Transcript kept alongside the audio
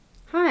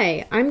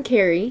Hi, I'm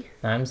Carrie.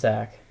 I'm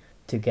Zach.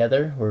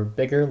 Together, we're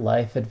Bigger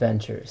Life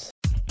Adventures.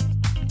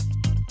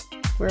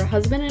 We're a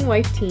husband and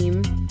wife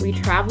team. We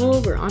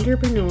travel, we're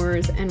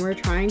entrepreneurs, and we're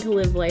trying to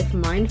live life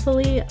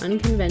mindfully,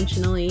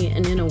 unconventionally,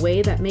 and in a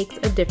way that makes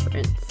a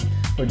difference.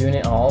 We're doing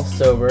it all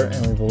sober,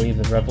 and we believe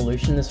the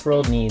revolution this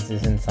world needs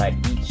is inside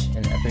each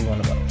and every one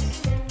of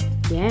us.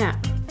 Yeah.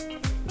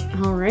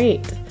 All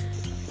right.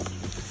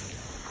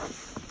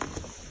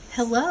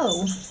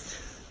 Hello.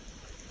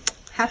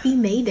 Happy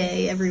May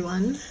Day,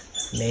 everyone.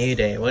 May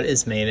Day. What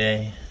is May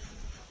Day?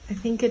 I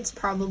think it's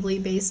probably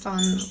based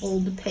on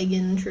old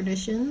pagan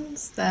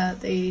traditions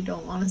that they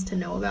don't want us to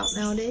know about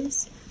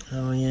nowadays.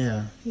 Oh,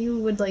 yeah. You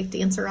would like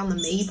dance around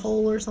the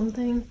maypole or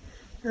something.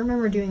 I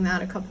remember doing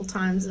that a couple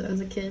times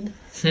as a kid.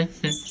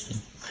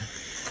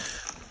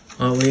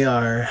 Well, we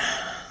are,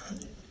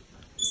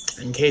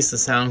 in case the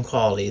sound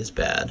quality is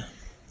bad,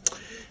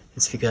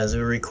 it's because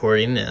we're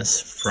recording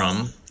this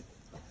from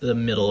the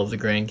middle of the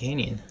Grand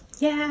Canyon.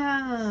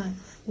 Yeah,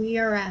 we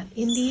are at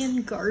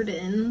Indian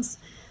Gardens,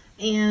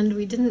 and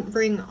we didn't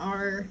bring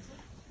our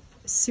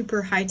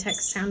super high-tech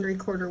sound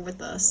recorder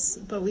with us,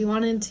 but we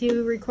wanted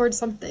to record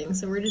something,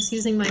 so we're just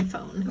using my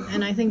phone,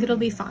 and I think it'll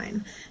be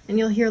fine. And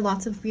you'll hear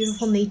lots of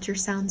beautiful nature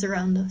sounds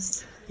around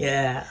us.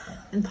 Yeah.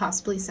 And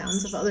possibly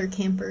sounds of other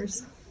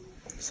campers.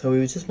 So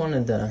we just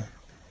wanted to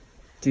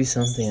do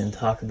something and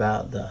talk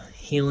about the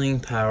healing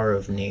power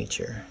of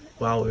nature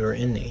while we were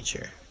in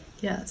nature.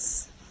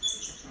 Yes.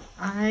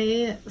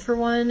 I, for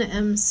one,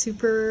 am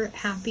super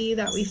happy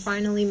that we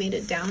finally made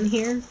it down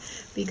here,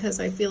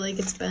 because I feel like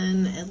it's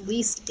been at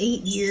least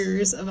 8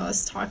 years of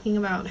us talking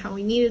about how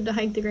we needed to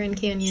hike the Grand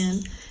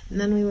Canyon,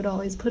 and then we would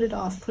always put it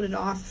off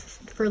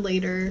for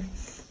later,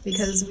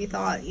 because we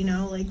thought,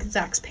 like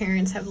Zach's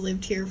parents have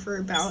lived here for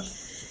about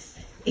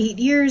 8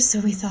 years, so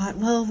we thought,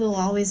 well, we'll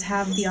always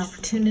have the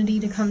opportunity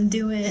to come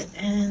do it,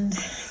 and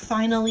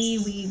finally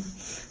we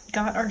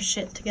got our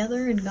shit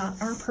together and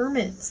got our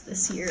permits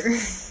this year.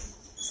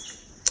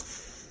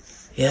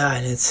 Yeah,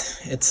 and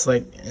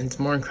it's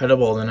more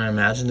incredible than I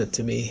imagined it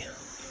to be.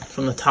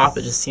 From the top,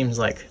 it just seems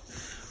like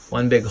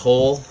one big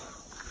hole,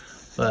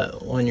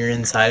 but when you're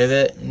inside of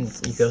it, and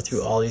you go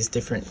through all these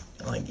different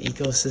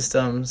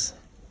ecosystems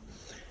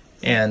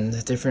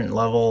and different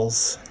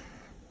levels,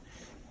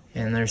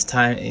 and there's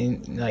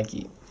time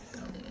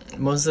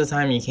most of the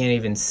time you can't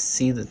even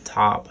see the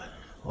top,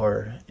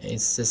 or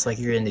it's just like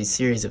you're in these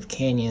series of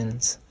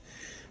canyons,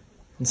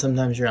 and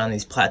sometimes you're on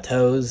these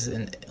plateaus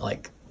and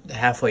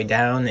halfway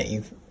down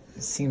it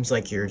seems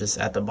like you're just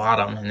at the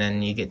bottom, and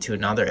then you get to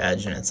another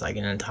edge and it's like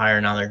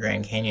another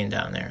Grand Canyon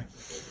down there.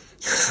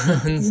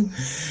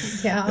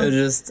 Yeah. It's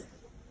just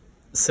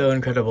so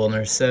incredible, and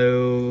there's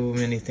so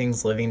many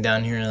things living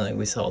down here. Like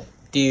we saw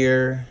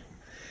deer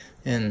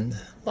and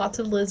Lots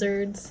of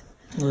lizards,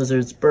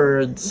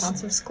 birds.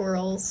 lots of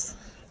squirrels.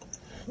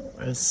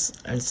 It's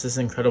just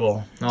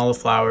incredible. All the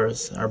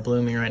flowers are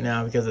blooming right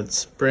now because it's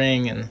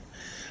spring, and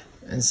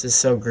it's just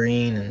so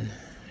green and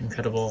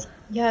incredible.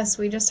 Yes,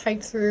 we just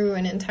hiked through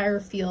an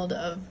entire field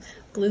of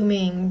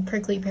blooming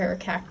prickly pear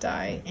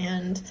cacti,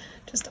 and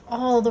just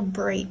all the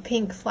bright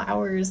pink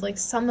flowers. Like,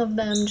 some of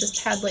them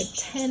just had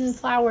 10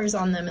 flowers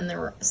on them, and there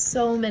were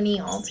so many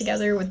all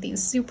together with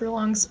these super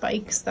long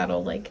spikes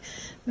that'll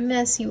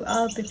mess you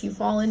up if you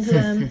fall into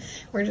them.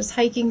 We're just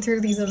hiking through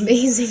these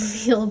amazing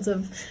fields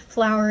of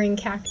flowering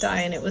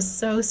cacti, and it was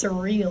so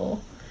surreal.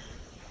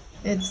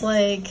 It's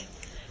like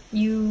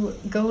you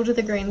go to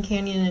the Grand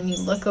Canyon and you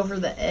look over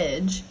the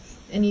edge,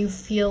 and you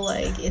feel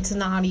like it's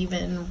not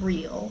even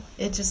real.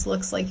 It just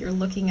looks like you're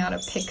looking at a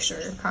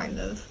picture, kind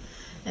of.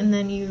 And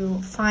then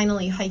you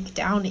finally hike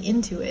down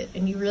into it,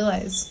 and you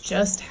realize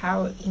just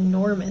how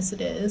enormous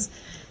it is.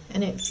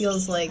 And it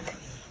feels like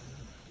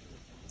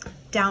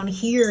down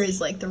here is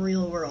the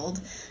real world,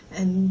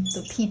 and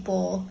the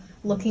people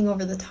looking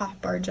over the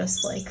top are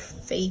just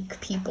fake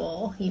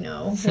people,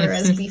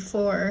 whereas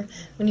before,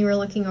 when you were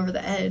looking over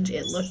the edge,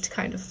 it looked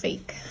kind of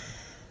fake.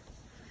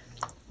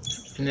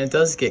 And it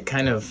does get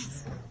kind of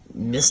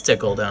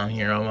mystical down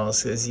here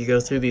almost, as you go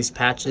through these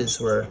patches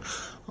where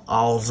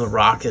all of the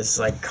rock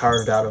is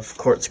carved out of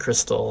quartz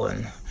crystal,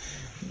 and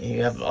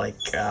you have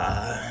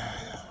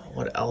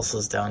what else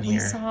is down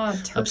here? We saw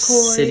turquoise.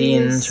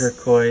 Obsidian,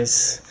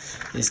 turquoise,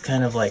 these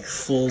kind of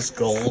fool's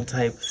gold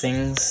type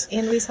things.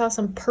 And we saw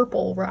some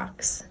purple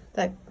rocks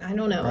that, I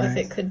don't know if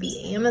it could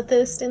be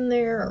amethyst in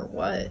there or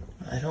what.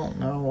 I don't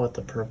know what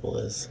the purple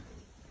is.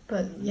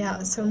 But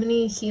yeah, so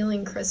many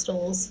healing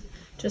crystals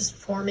just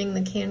forming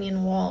the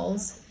canyon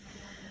walls.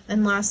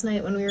 And last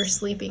night when we were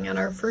sleeping at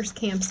our first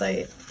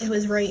campsite, it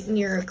was right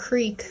near a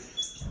creek.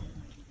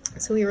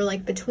 So we were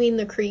between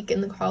the creek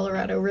and the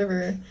Colorado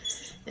River.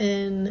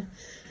 And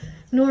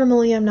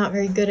normally I'm not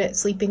very good at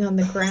sleeping on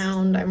the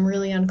ground. I'm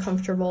really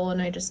uncomfortable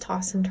and I just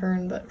toss and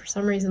turn. But for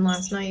some reason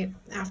last night,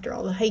 after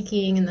all the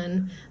hiking, and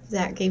then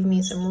Zach gave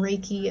me some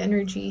Reiki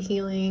energy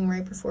healing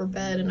right before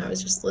bed, and I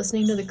was just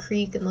listening to the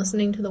creek and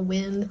listening to the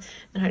wind,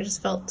 and I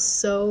just felt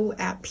so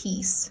at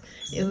peace.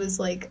 It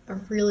was a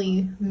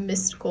really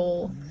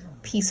mystical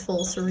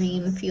peaceful,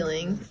 serene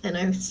feeling, and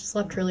I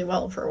slept really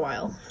well for a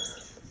while.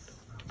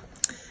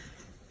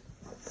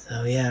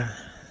 So yeah,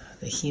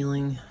 the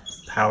healing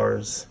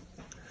powers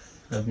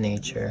of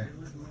nature.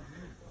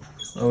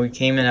 Well, we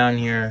came down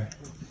here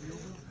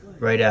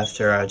right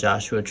after our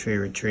Joshua Tree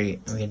retreat.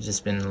 We had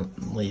just been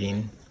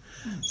leading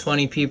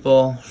 20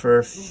 people for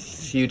a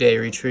few day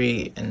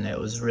retreat, and it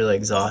was really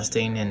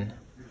exhausting. And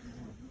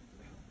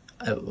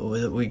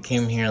we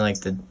came here like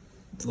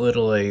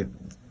literally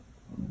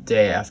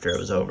day after it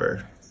was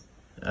over,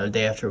 a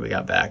day after we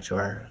got back to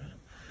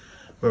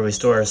where we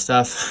store our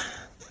stuff.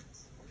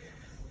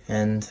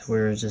 And we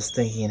were just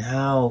thinking,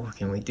 how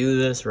can we do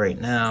this right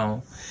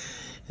now?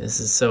 This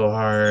is so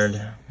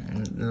hard.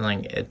 And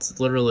like,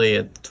 it's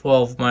literally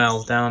 12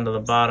 miles down to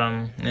the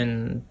bottom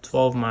and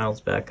 12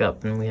 miles back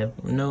up, and we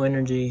have no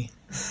energy.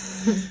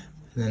 And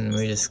then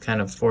we just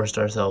kind of forced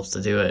ourselves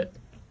to do it.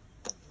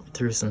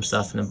 Threw some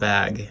stuff in a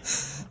bag.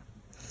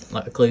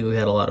 Luckily, we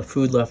had a lot of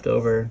food left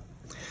over.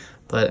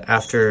 But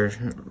after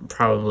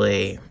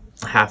probably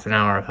half an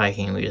hour of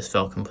hiking, we just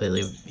felt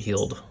completely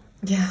healed.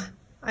 Yeah,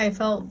 I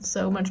felt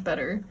so much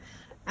better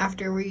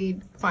after we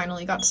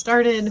finally got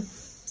started.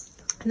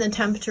 And the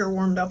temperature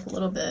warmed up a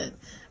little bit,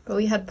 but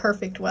we had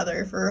perfect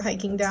weather for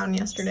hiking down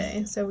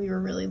yesterday, so we were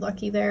really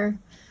lucky there.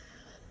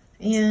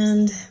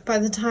 And by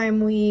the time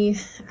we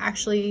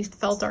actually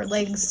felt our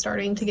legs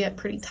starting to get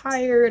pretty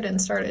tired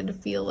and started to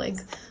feel like,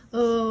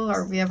 oh,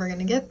 are we ever going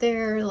to get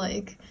there?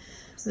 Like,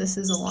 this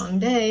is a long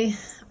day.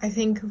 I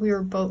think we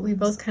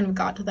both kind of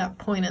got to that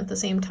point at the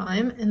same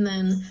time, and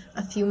then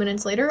a few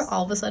minutes later,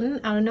 all of a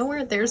sudden, out of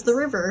nowhere, there's the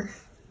river.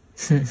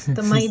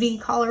 The mighty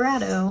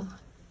Colorado.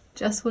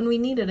 Just when we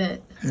needed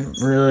it.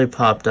 It really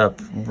popped up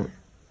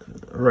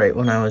right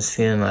when I was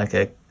feeling like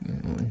I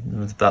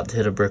was about to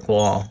hit a brick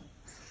wall.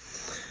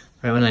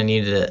 Right when I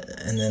needed it.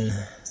 And then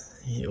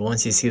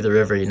once you see the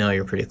river, you know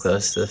you're pretty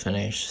close to the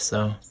finish.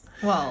 So.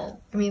 Well,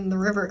 I mean, the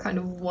river kind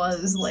of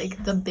was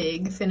like the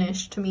big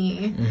finish to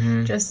me.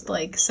 Mm-hmm. Just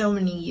like so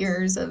many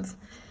years of,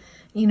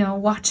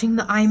 watching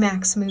the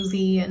IMAX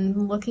movie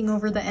and looking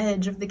over the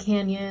edge of the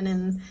canyon.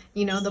 And,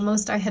 the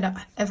most I had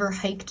ever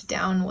hiked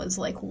down was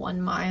like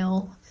 1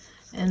 mile.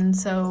 And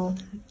so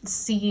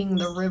seeing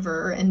the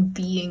river and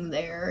being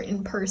there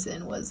in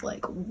person was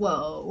like,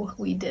 whoa,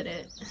 we did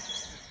it.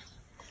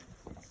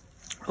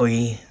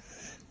 We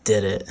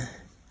did it.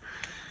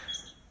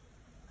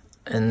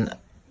 And,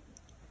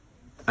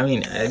 I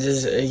mean,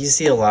 you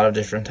see a lot of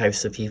different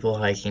types of people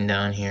hiking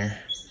down here.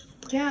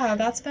 Yeah,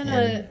 that's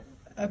been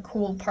a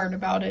cool part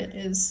about it,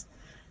 is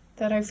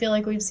that I feel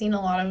like we've seen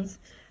a lot of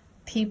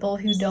people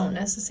who don't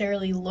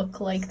necessarily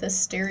look like the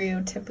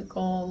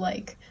stereotypical,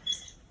 like,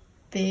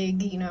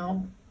 big,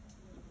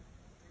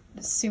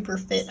 super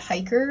fit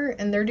hiker,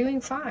 and they're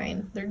doing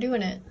fine. They're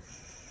doing it.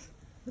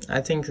 I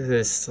think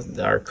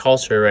our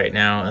culture right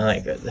now,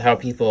 like how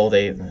people,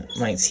 they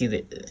might see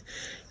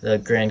the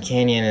Grand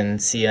Canyon and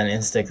see on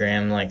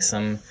Instagram like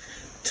some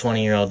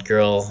 20-year-old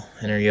girl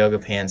in her yoga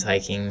pants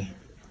hiking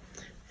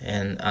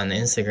and on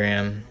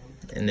Instagram,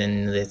 and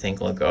then they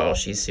think like, oh,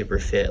 she's super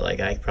fit, like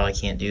I probably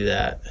can't do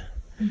that.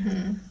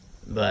 Mm-hmm.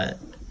 But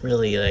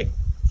really, like,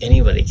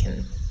 anybody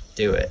can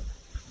do it.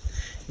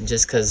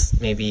 Just because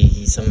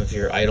maybe some of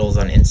your idols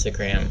on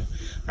Instagram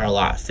are a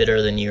lot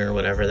fitter than you or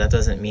whatever, that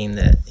doesn't mean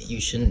that you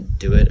shouldn't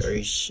do it,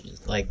 or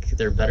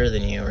they're better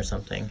than you or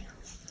something.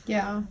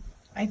 Yeah,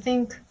 I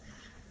think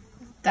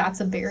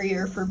that's a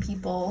barrier for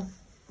people.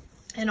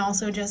 And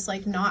also just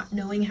like not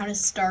knowing how to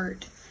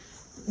start,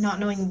 not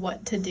knowing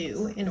what to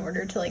do in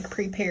order to like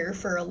prepare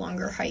for a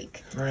longer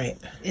hike. Right.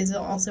 Is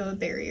also a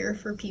barrier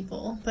for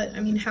people. But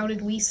I mean, how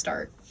did we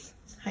start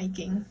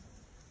hiking?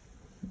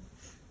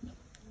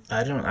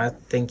 I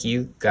think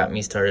you got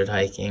me started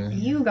hiking.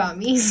 You got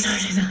me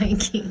started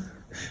hiking.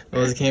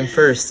 What came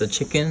first, the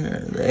chicken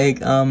or the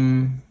egg?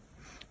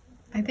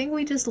 I think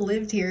we just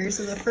lived here.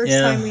 So the first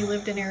time we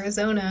lived in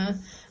Arizona,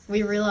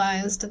 we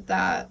realized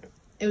that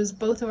it was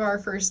both of our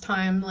first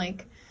time,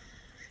 like,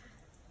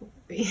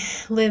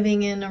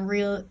 living in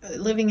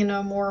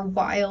a more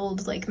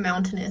wild, like,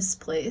 mountainous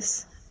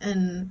place.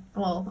 And,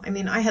 well, I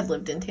mean, I had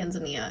lived in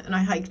Tanzania, and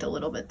I hiked a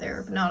little bit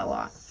there, but not a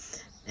lot.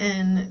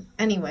 And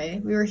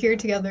anyway, we were here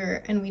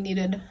together and we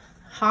needed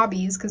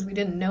hobbies because we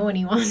didn't know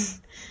anyone.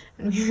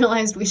 And we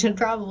realized we should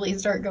probably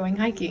start going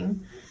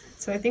hiking.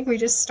 So I think we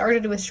just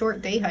started with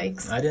short day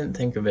hikes. I didn't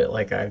think of it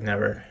like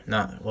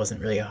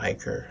wasn't really a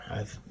hiker.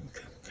 I've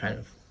kind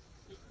of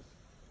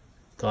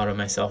thought of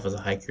myself as a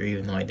hiker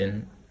even though I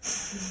didn't.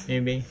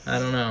 Maybe. I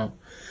don't know.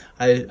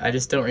 I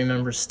just don't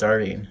remember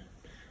starting.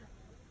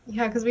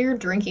 Yeah, because we were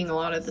drinking a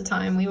lot at the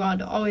time. We wanted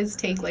to always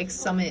take like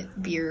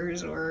Summit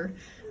beers or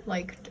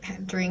like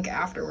drink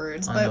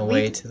afterwards. On the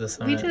way to the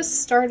summit. We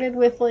just started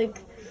with like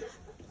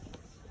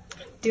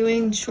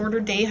doing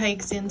shorter day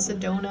hikes in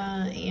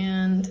Sedona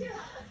and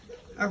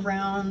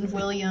around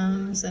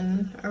Williams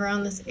and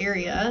around this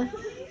area.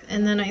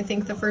 And then I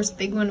think the first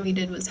big one we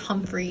did was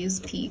Humphreys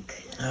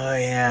Peak. Oh,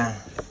 yeah.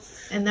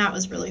 And that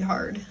was really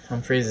hard.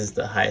 Humphreys is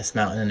the highest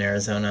mountain in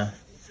Arizona.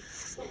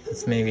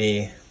 It's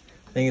maybe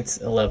I think it's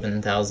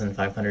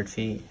 11,500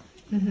 feet.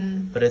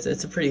 Mm-hmm. But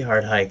it's a pretty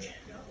hard hike.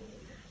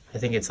 I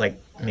think it's like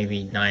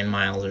maybe 9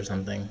 miles or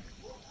something.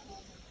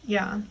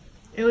 Yeah,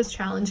 it was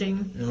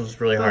challenging. It was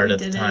really But hard we at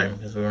the did time it.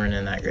 because we weren't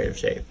in that great of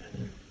shape.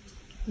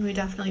 We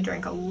definitely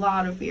drank a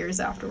lot of beers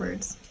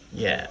afterwards.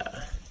 Yeah.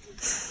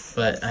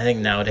 But I think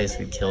nowadays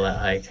we'd kill that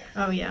hike.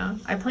 Oh yeah,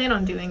 I plan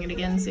on doing it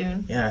again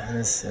soon. Yeah, and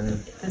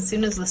As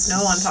soon as the snow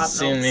on top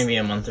soon, melts. maybe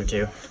a month or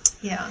two.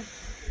 Yeah.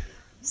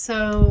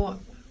 So,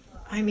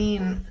 I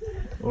mean,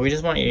 We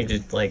just want you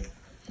to, like,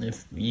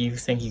 if you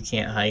think you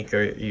can't hike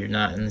or you're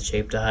not in the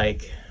shape to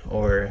hike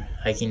or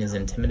hiking is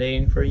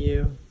intimidating for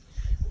you,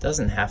 it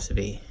doesn't have to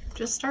be.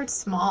 just start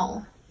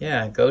small.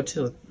 Yeah, go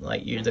to,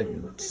 like,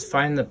 just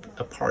find a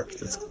park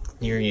that's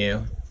near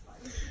you.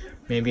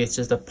 Maybe it's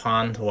just a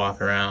pond to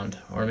walk around,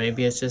 or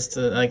maybe it's just,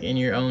 like, in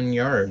your own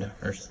yard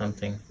or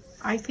something.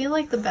 I feel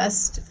like the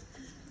best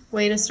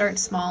way to start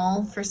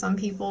small for some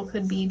people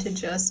could be to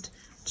just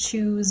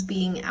choose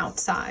being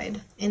outside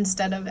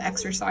instead of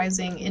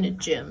exercising in a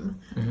gym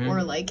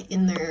or like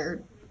in their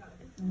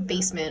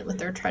basement with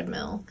their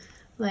treadmill.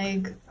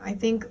 Like, I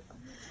think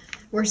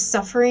we're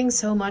suffering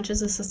so much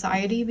as a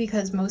society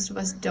because most of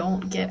us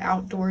don't get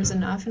outdoors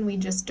enough, and we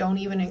just don't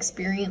even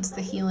experience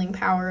the healing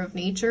power of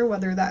nature,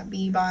 whether that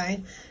be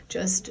by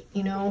just,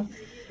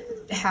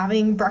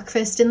 having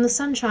breakfast in the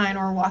sunshine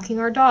or walking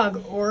our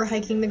dog or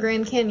hiking the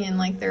Grand Canyon.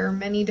 Like, there are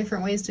many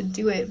different ways to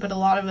do it, but a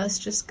lot of us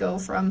just go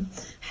from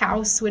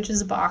house, which is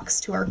a box,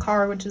 to our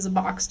car, which is a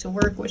box, to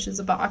work, which is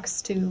a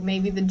box, to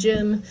maybe the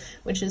gym,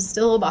 which is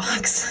still a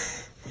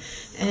box.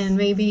 And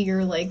maybe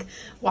you're like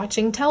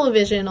watching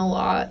television a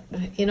lot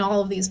in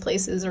all of these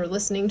places, or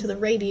listening to the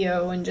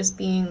radio and just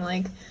being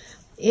like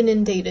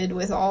inundated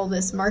with all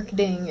this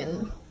marketing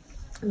and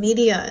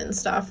media and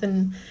stuff.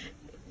 And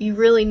you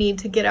really need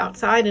to get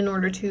outside in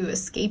order to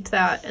escape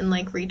that and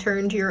like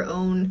return to your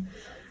own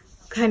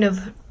kind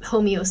of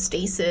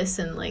homeostasis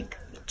and like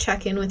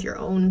check in with your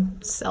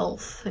own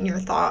self and your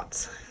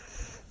thoughts.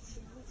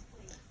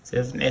 So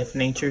if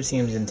nature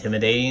seems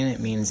intimidating,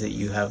 it means that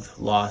you have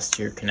lost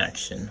your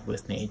connection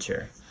with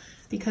nature.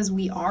 Because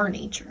we are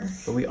nature.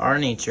 But we are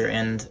nature,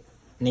 and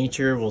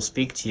nature will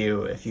speak to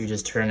you if you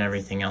just turn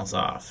everything else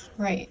off.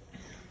 Right.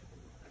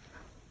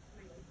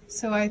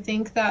 So I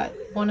think that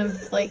one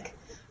of like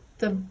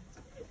the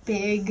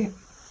big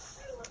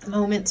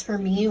moments for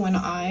me when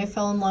I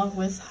fell in love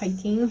with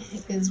hiking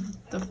is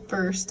the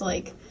first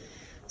like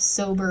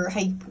sober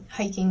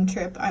hiking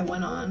trip I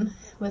went on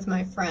with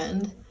my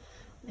friend.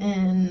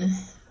 And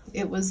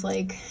it was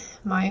like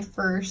my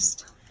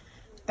first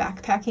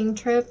backpacking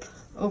trip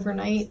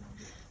overnight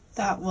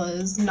that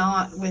was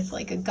not with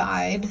like a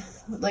guide.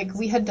 Like,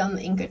 we had done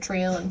the Inca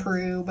Trail in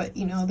Peru, but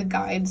the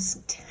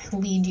guides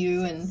lead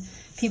you and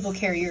people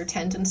carry your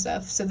tent and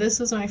stuff. So this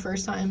was my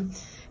first time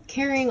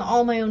carrying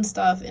all my own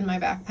stuff in my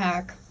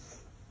backpack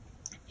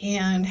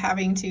and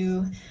having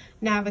to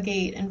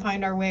navigate and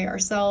find our way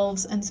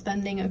ourselves and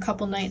spending a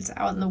couple nights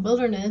out in the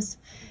wilderness.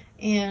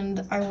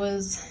 And I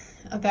was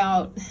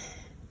about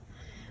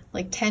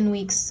like 10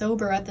 weeks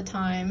sober at the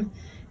time,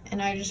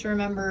 and I just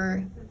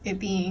remember it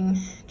being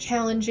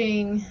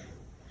challenging,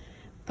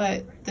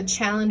 but the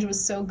challenge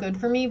was so good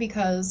for me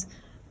because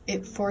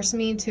it forced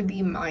me to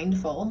be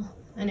mindful,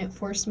 and it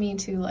forced me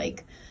to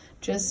like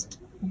just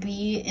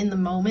be in the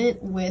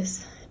moment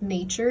with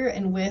nature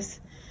and with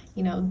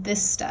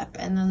this step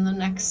and then the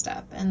next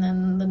step and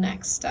then the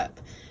next step,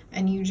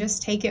 and you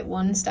just take it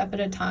one step at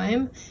a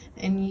time,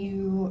 and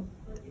you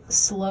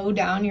slow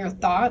down your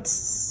thoughts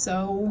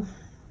so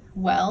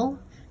well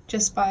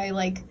just by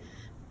like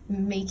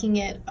making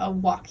it a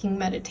walking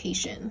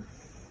meditation.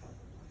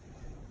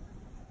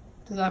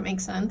 Does that make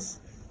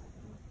sense?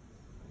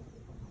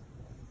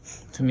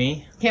 To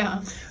me?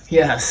 Yeah.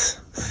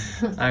 Yes.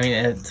 I mean,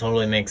 it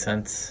totally makes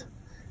sense.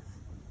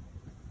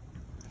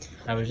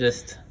 I was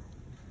just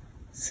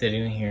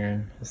sitting here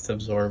and just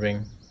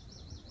absorbing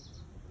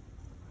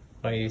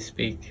while you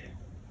speak.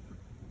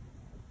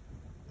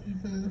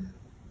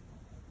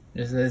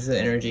 The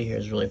energy here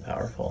is really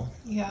powerful.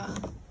 Yeah.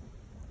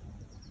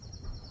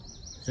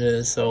 It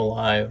is so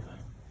alive.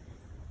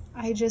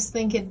 I just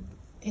think it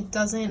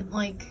doesn't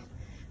like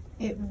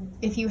it.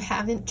 If you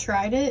haven't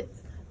tried it,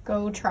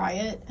 go try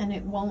it, and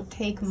it won't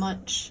take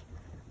much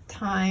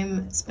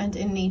time spent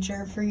in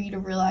nature for you to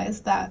realize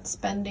that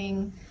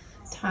spending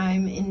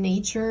time in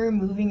nature,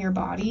 moving your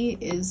body,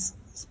 is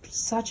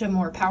such a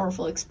more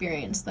powerful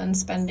experience than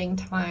spending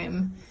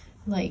time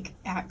like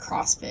at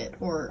CrossFit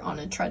or on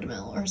a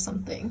treadmill or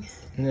something.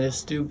 And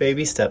just do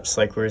baby steps,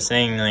 like we were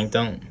saying. Like,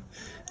 don't.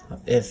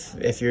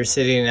 If you're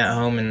sitting at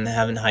home and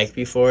haven't hiked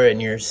before,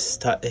 and you're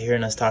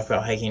hearing us talk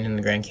about hiking in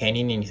the Grand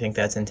Canyon, and you think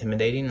that's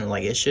intimidating, and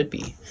like, it should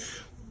be.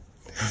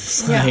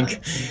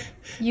 Like,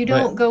 you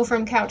don't go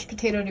from couch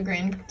potato to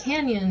Grand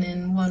Canyon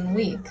in 1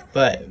 week.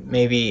 But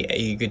maybe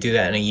you could do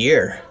that in a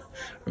year.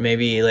 Or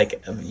maybe,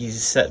 like, you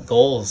set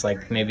goals,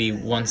 like, maybe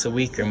once a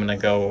week I'm going to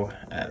go,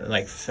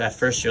 like, at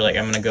first you're like,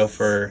 I'm going to go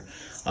for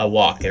a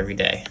walk every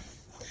day.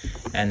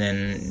 and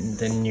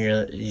then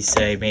you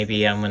say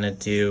maybe I'm gonna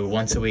do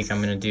once a week.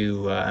 I'm gonna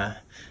do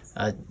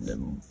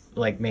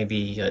like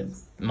maybe a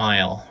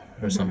mile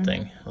or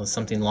something, or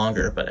something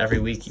longer. But every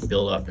week you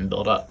build up and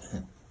build up.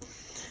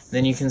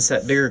 Then you can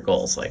set bigger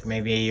goals, like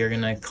maybe you're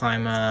gonna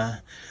climb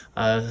a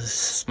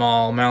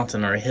small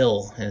mountain or a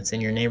hill, and it's in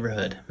your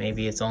neighborhood.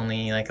 Maybe it's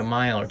only like a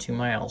mile or 2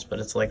 miles, but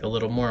it's like a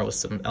little more with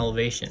some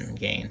elevation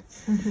gain.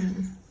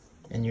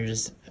 And you're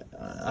just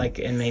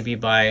and maybe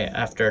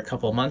after a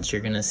couple of months,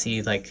 you're gonna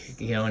see like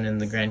going in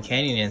the Grand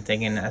Canyon and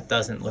thinking that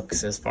doesn't look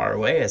as far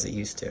away as it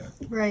used to.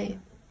 Right.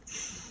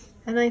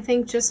 And I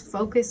think just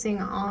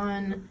focusing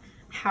on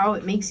how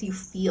it makes you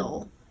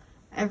feel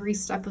every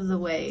step of the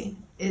way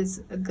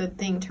is a good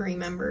thing to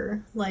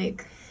remember.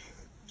 Like,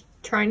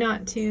 try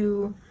not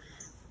to,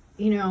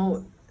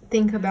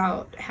 think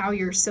about how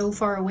you're so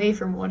far away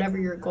from whatever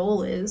your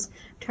goal is.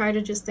 Try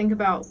to just think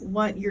about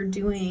what you're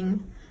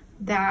doing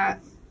at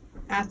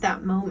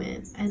that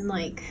moment. And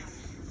like,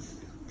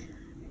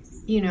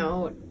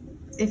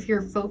 if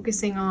you're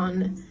focusing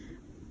on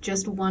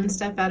just one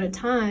step at a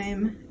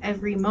time,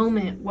 every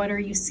moment, what are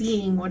you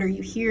seeing? What are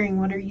you hearing?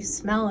 What are you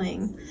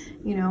smelling?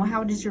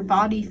 How does your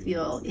body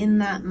feel in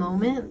that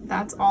moment?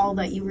 That's all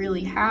that you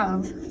really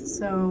have.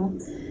 So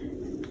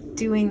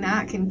doing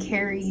that can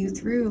carry you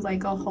through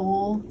like a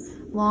whole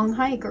long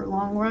hike or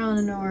long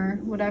run or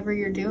whatever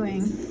you're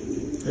doing.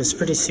 It's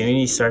pretty soon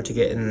you start to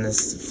get in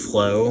this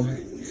flow,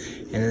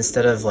 and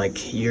instead of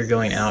like you're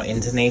going out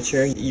into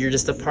nature, you're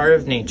just a part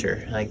of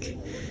nature. Like,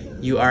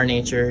 you are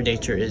nature,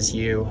 nature is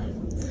you,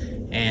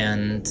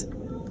 and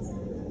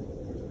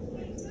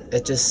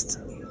it just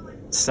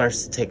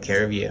starts to take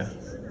care of you.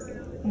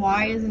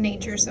 Why is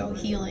nature so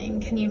healing?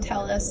 Can you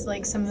tell us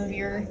like some of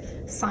your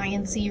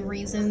science-y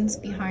reasons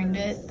behind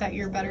it that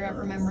you're better at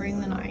remembering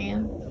than I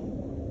am?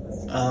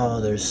 Oh,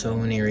 there's so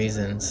many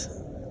reasons.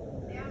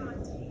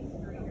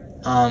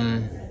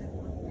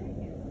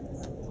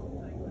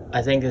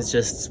 I think it's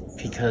just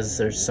because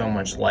there's so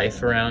much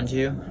life around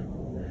you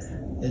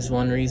is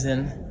one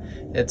reason.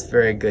 It's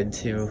very good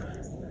to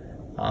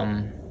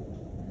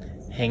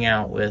hang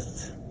out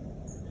with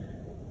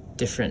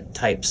different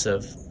types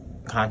of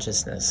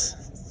consciousness.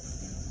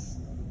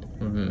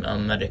 From a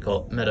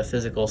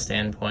metaphysical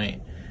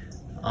standpoint,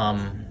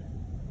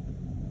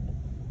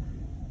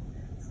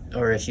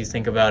 or if you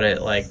think about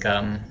it like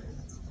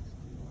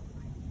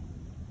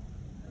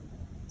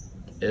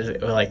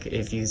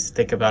if you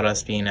think about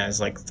us being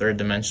as like third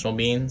dimensional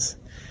beings,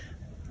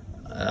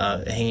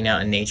 hanging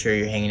out in nature,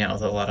 you're hanging out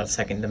with a lot of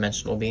second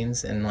dimensional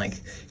beings, and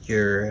like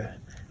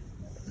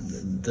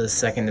the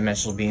second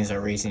dimensional beings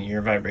are raising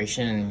your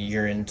vibration, and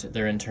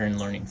they're in turn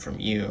learning from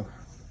you.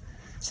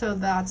 So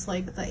that's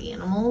like the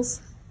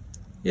animals?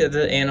 Yeah,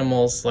 the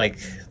animals, like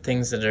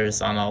things that are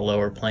just on a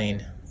lower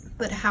plane.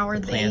 But how are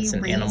they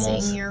raising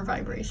your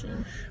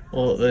vibration?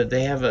 Well,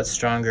 they have a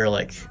stronger,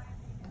 like,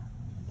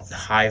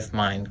 hive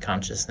mind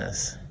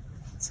consciousness.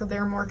 So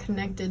they're more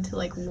connected to,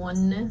 like,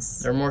 oneness?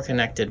 They're more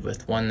connected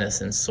with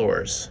oneness and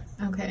source.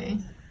 Okay.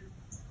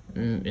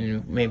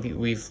 And maybe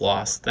we've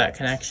lost that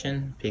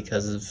connection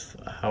because of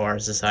how our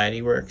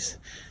society works.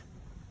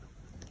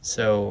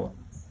 So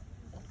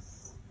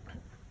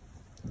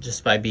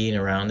just by being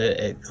around it,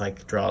 it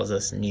like draws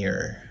us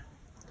nearer.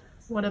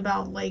 What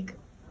about like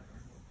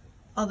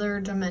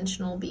other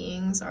dimensional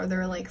beings? Are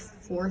there like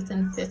fourth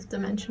and fifth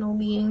dimensional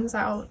beings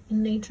out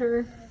in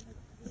nature?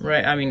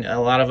 Right. I mean,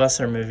 a lot of us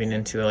are moving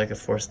into like a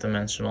fourth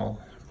dimensional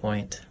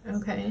point.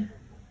 Okay.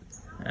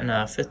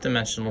 And fifth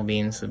dimensional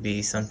beings would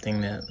be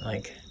something that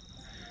like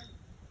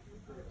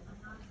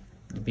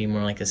would be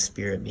more like a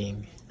spirit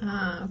being.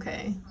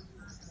 Okay.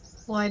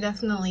 Well, I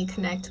definitely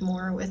connect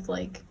more with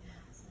like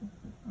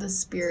the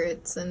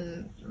spirits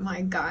and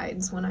my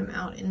guides when I'm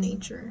out in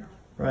nature.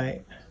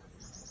 Right.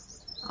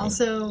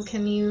 Also,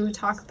 can you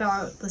talk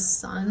about the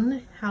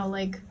sun? How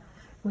like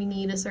we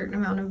need a certain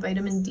amount of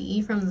vitamin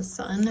D from the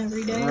sun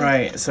every day?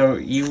 Right. So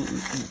you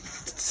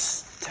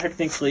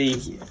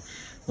technically,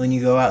 when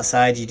you go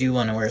outside, you do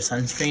want to wear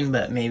sunscreen,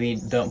 but maybe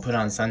don't put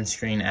on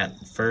sunscreen at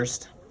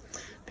first,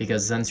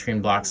 because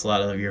sunscreen blocks a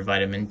lot of your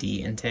vitamin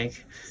D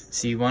intake.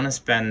 So you want to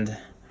spend,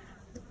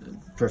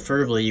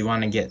 preferably you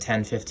want to get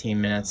 10-15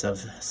 minutes of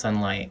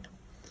sunlight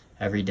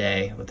every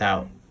day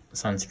without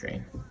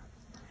sunscreen.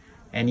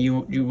 And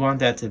you want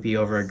that to be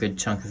over a good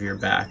chunk of your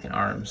back and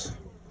arms.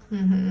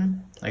 Mm-hmm.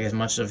 Like as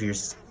much of your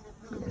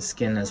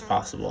skin as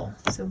possible.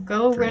 So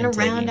go run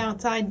around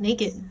outside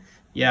naked.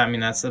 Yeah, I mean,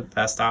 that's the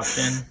best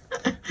option.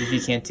 If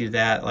you can't do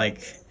that,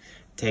 like,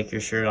 take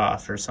your shirt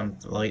off or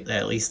something, like,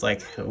 at least,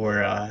 like,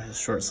 wear a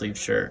short-sleeve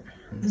shirt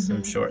and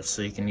some shorts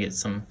so you can get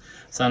some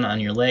sun on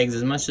your legs,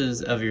 as much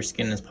of your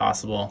skin as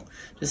possible,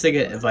 just to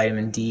get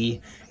vitamin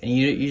D. And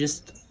you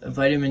just,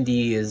 vitamin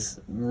D is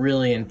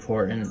really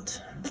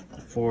important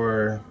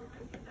for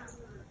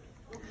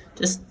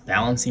just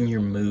balancing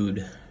your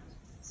mood.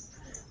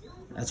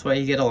 That's why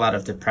you get a lot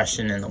of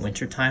depression in the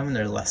wintertime when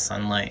there's less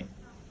sunlight.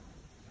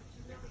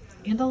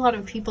 And a lot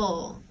of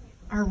people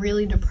are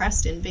really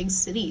depressed in big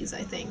cities,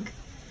 I think.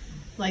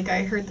 Like,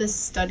 I heard this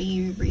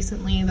study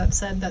recently that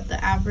said that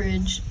the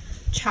average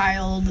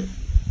child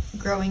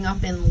growing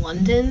up in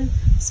London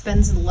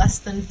spends less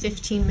than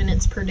 15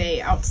 minutes per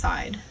day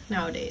outside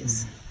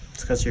nowadays.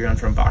 It's because you're going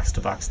from box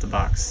to box to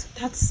box.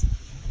 That's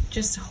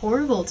just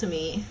horrible to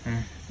me.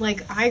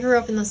 Like, I grew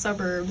up in the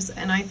suburbs,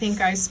 and I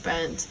think I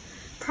spent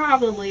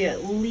probably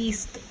at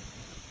least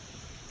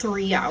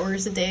 3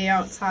 hours a day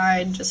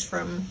outside, just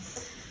from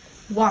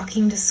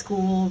walking to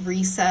school,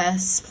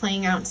 recess,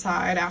 playing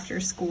outside after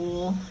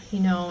school,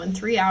 and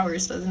 3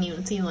 hours doesn't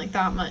even seem like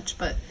that much,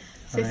 but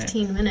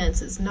 15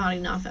 minutes is not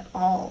enough at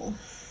all.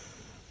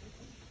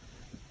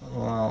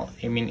 Well,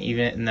 I mean,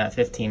 even in that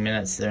 15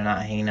 minutes, they're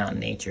not hanging out in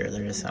nature.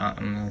 They're just out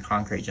in the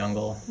concrete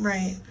jungle.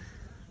 Right.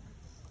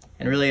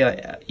 And really,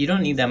 you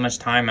don't need that much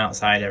time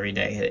outside every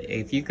day.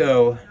 If you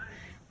go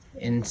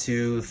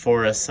into the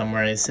forest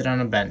somewhere, you sit on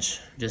a bench,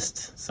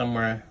 just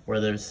somewhere where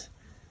there's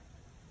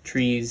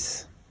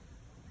trees,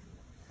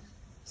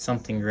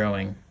 something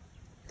growing,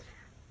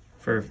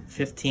 for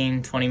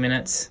 15, 20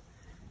 minutes,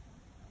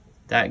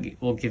 that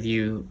will give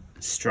you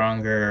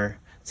stronger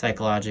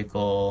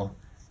psychological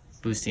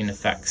boosting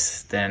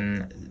effects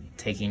than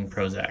taking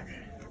Prozac.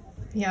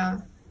 Yeah,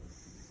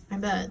 I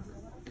bet.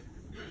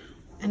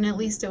 And at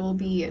least it will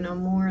be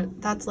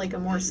that's like a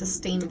more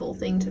sustainable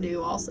thing to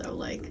do also.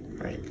 Like,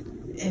 right.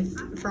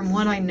 If, from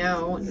what I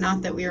know,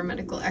 not that we are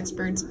medical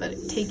experts, but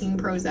taking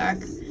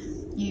Prozac,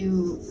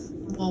 you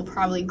will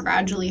probably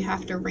gradually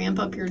have to ramp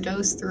up your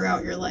dose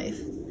throughout your life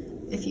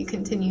if you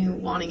continue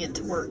wanting it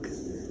to work.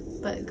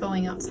 But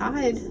going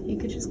outside, you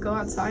could just go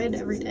outside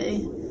every day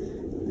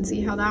and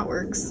see how that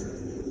works.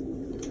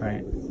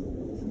 Right.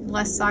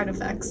 Less side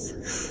effects.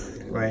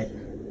 Right.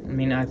 I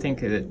mean, I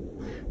think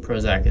that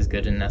Prozac is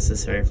good and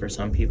necessary for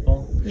some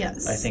people.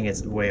 Yes. I think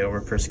it's way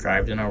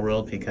overprescribed in our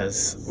world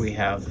because we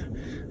have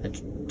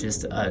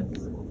just a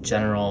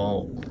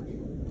general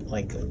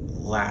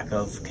lack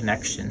of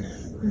connection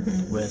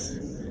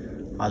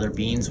with other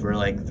beings.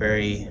 We're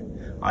very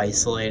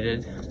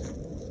isolated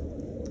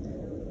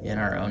in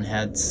our own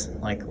heads.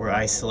 Like, we're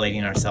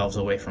isolating ourselves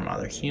away from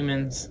other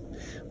humans.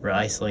 We're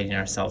isolating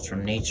ourselves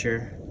from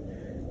nature.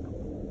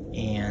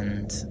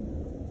 And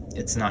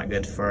it's not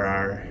good for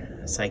our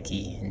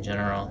psyche in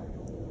general.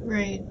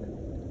 Right.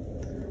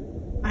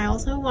 I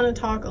also want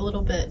to talk a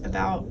little bit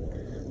about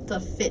the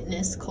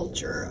fitness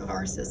culture of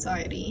our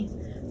society,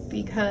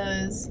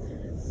 because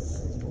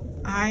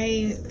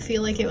I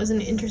feel like it was an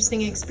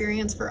interesting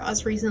experience for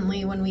us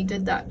recently when we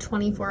did that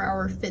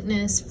 24-hour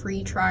fitness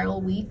free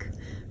trial week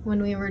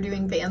when we were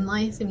doing van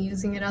life and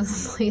using it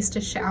as a place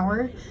to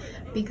shower,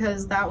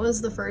 because that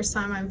was the first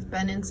time I've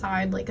been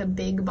inside a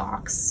big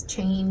box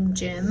chain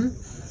gym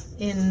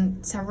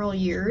in several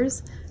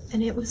years,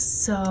 and it was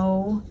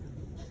so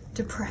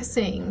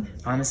depressing.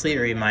 Honestly, it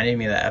reminded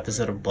me of that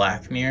episode of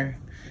Black Mirror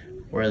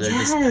where they're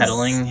just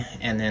pedaling,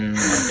 and then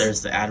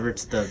there's the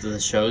adverts, the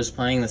shows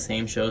playing, the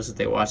same shows that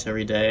they watch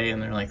every day,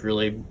 and they're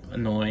really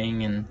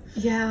annoying, and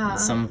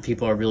some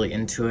people are really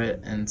into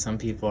it, and some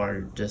people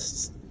are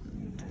just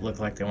look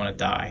like they want to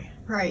die.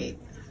 Right.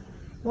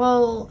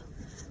 Well,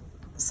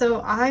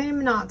 so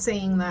I'm not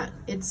saying that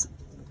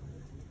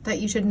that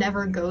you should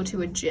never go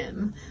to a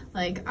gym.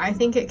 I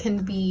think it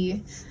can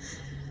be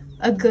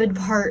a good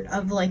part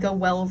of a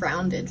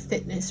well-rounded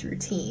fitness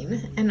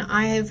routine. And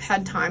I've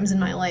had times in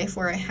my life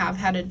where I have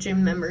had a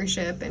gym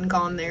membership and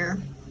gone there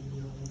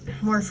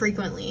more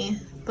frequently,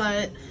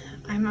 but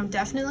I'm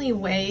definitely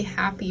way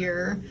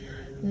happier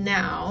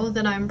now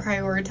that I'm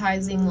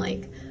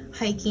prioritizing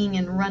hiking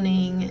and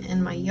running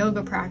and my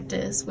yoga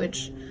practice,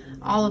 which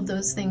all of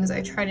those things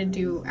I try to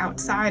do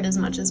outside as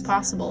much as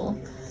possible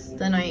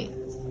than I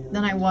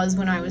was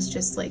when I was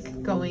just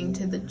going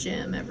to the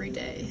gym every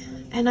day.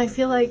 And I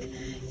feel like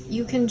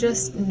you can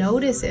just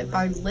notice it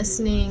by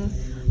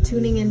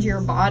tuning into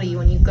your body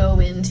when you go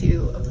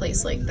into a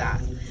place like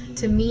that.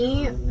 To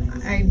me,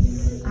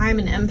 I'm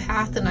an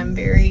empath and I'm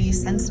very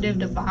sensitive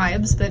to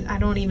vibes, but I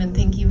don't even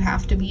think you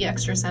have to be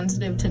extra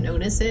sensitive to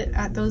notice it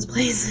at those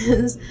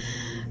places.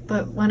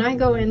 But when I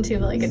go into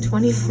a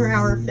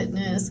 24-hour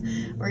fitness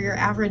or your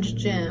average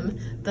gym,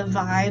 the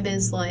vibe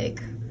is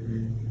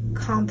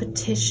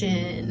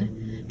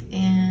competition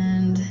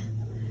and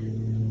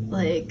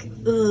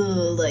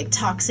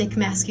toxic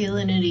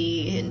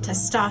masculinity and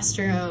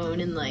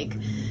testosterone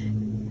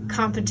and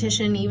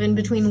competition even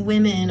between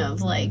women of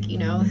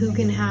who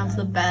can have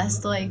the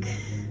best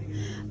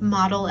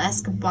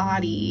model-esque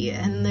body,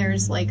 and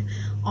there's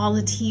all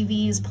the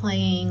TVs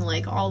playing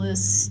all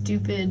this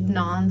stupid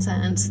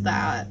nonsense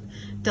that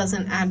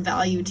doesn't add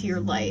value to your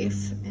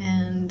life.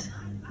 And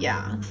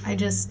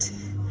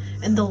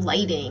and the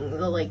lighting,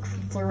 the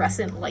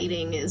fluorescent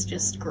lighting is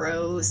just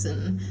gross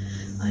and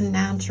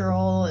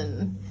unnatural,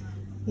 and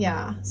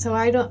so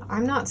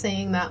I'm not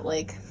saying that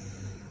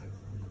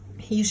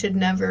you should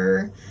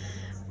never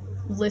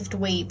lift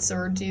weights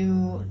or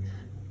do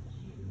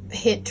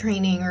HIIT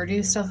training or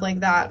do stuff like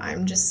that.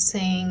 I'm just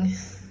saying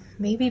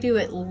maybe do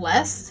it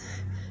less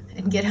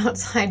and get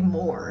outside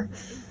more.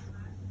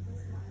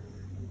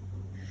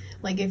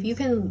 If you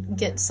can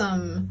get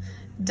some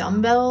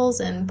dumbbells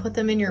and put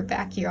them in your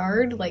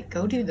backyard, like,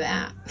 go do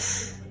that.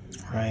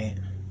 Right.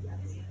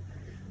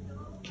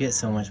 Get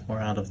so much more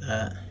out of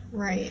that.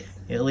 Right.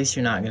 At least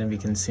you're not going to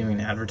be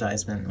consuming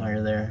advertisement while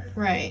you're there.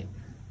 Right.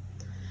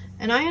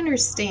 And I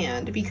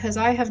understand, because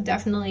I have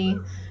definitely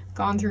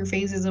gone through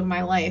phases of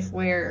my life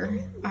where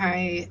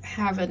I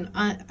have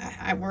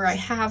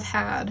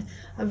had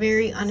a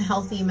very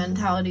unhealthy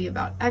mentality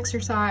about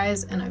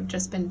exercise, and I've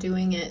just been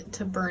doing it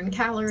to burn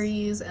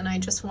calories, and I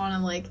just want to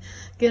like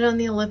get on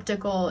the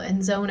elliptical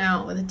and zone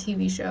out with a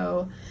TV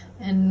show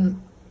and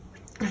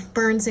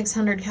burn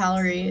 600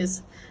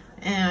 calories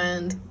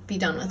and be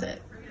done with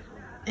it.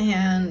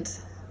 And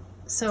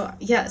so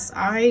yes,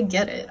 I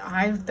get it.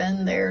 I've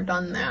been there,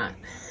 done that.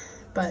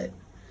 But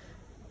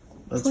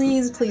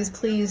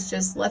please,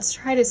 just let's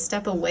try to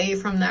step away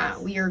from that.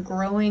 We are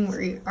growing,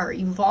 we are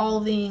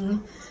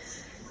evolving,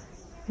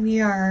 we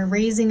are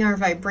raising our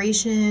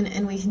vibration,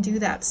 and we can do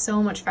that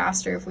so much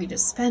faster if we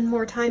just spend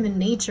more time in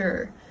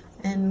nature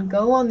and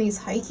go on these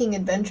hiking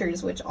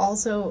adventures, which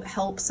also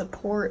help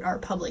support our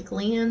public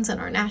lands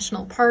and our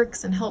national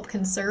parks and help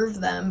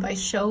conserve them by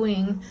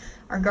showing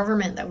our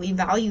government that we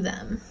value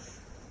them.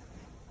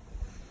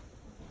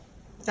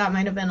 That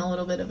might have been a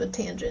little bit of a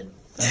tangent.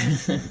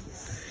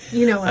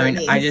 You know what I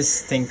mean? I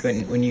just think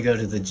when you go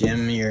to the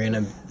gym,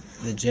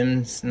 the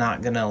gym's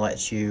not gonna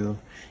let you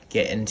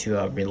get into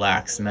a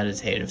relaxed,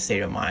 meditative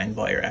state of mind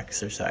while you're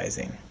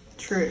exercising.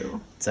 True.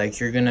 It's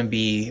like you're gonna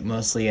be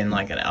mostly in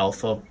like an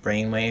alpha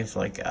brainwave,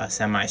 like a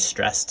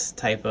semi-stressed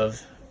type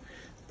of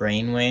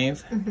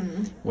brainwave,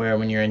 where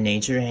when you're in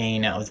nature,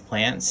 hanging out with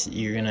plants,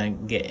 you're gonna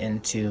get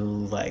into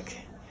like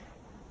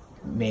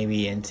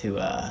maybe into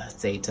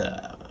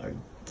theta or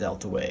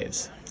delta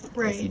waves,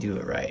 right, if you do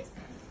it right.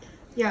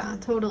 Yeah,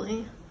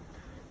 totally.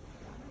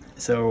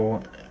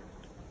 So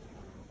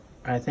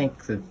I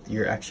think that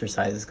your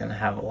exercise is going to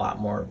have a lot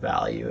more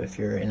value if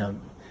you're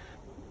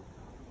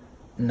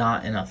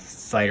not in a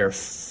fight or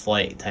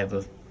flight type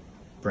of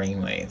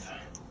brainwave.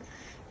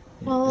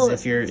 Well,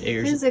 if you're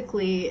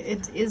physically,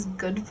 it is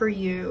good for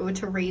you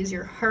to raise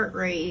your heart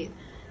rate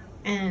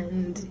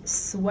and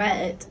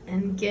sweat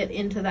and get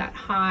into that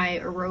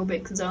high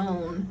aerobic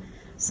zone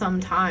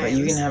sometimes. But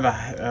you can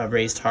have a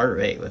raised heart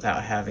rate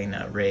without having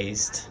a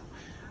raised...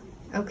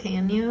 Oh,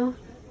 can you?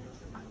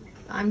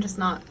 I'm just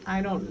not...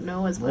 I don't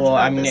know as much well,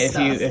 about I mean, this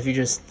stuff. if you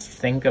just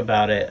think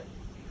about it...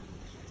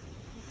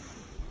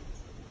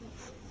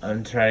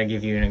 I'm trying to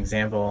give you an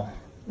example.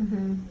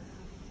 Mm-hmm.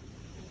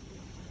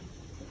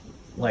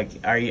 Like,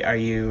 are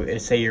you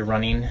say you're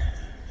running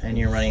and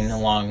you're running a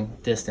long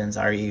distance,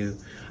 are you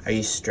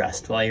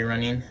stressed while you're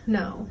running?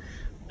 No.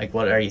 Like,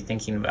 what are you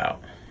thinking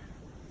about?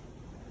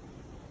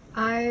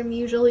 I'm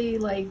usually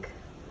like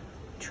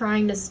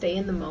trying to stay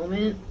in the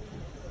moment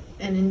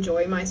and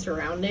enjoy my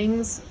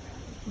surroundings,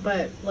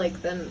 but like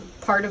then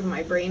part of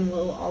my brain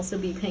will also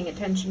be paying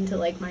attention to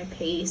like my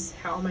pace,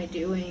 how am I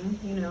doing,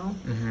 you know?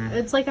 Mm-hmm.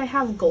 It's like I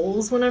have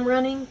goals when I'm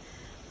running,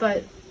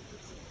 but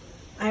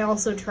I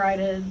also try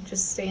to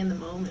just stay in the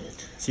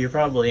moment. So you're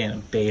probably in a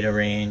beta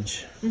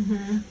range,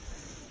 Mm-hmm.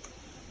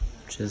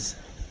 which is,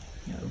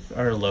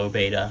 or low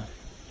beta,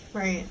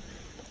 Right.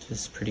 which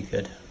is pretty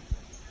good.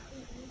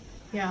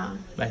 Yeah.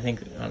 I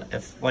think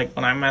if like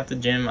when I'm at the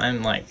gym,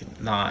 I'm like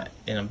not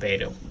in a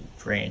beta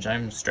range.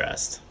 I'm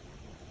stressed.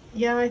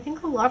 Yeah, I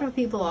think a lot of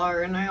people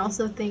are, and I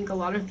also think a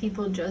lot of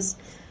people just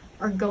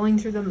are going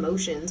through the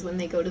motions when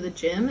they go to the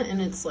gym, and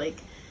it's like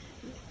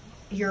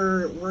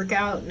your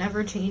workout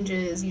never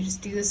changes. You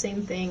just do the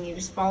same thing. You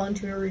just fall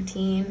into a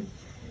routine,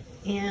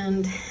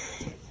 and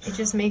it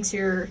just makes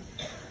your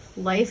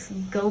life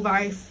go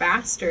by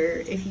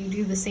faster if you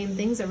do the same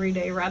things every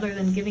day rather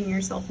than giving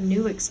yourself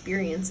new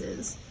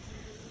experiences.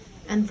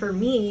 And for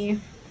me,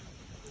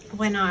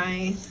 when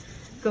I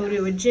go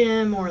to a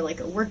gym or like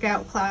a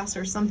workout class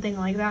or something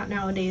like that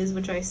nowadays,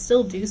 which I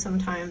still do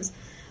sometimes,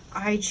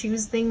 I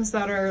choose things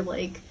that are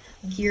like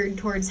geared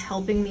towards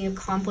helping me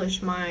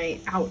accomplish my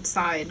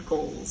outside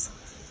goals.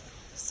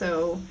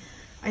 So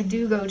I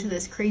do go to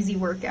this crazy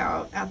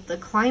workout at the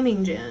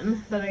climbing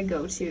gym that I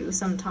go to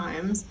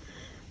sometimes,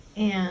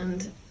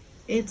 and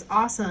it's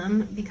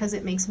awesome because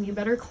it makes me a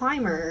better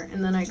climber,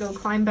 and then I go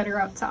climb better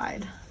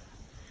outside.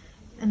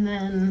 And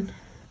then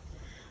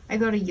I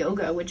go to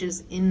yoga, which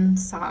is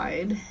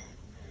inside,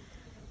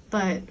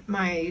 but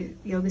my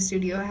yoga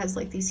studio has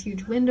like these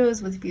huge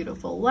windows with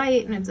beautiful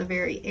light, and it's a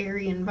very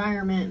airy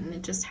environment, and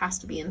it just has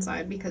to be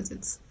inside because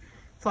it's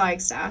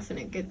Flagstaff and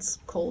it gets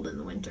cold in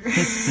the winter.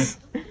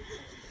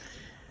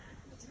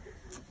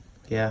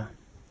 Yeah.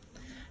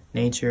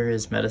 Nature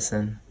is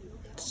medicine.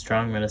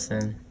 Strong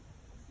medicine.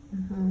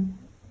 Mm-hmm.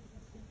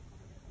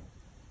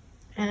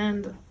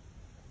 And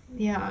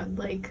yeah,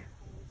 like,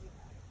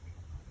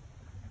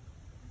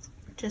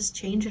 just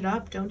change it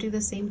up. Don't do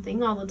the same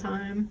thing all the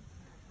time.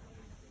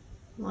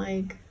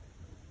 Like,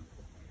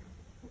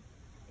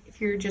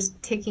 if you're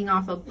just ticking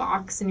off a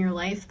box in your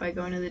life by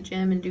going to the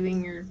gym and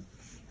doing your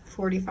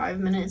 45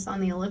 minutes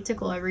on the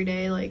elliptical every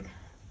day, like,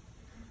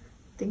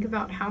 think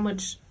about how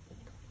much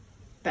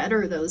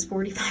better those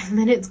 45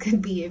 minutes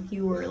could be if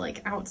you were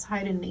like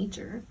outside in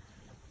nature.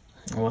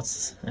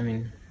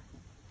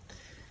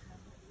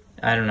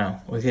 I don't know.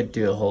 We could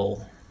do a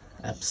whole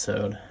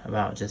episode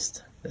about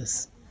just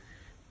this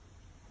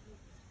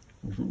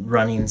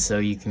running so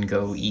you can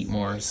go eat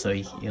more. So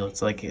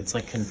it's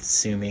like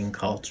consuming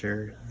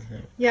culture.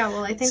 Yeah,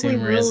 well, I think we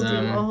will do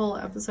Consumerism. a whole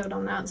episode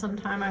on that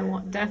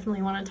sometime.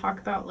 Definitely want to talk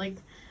about like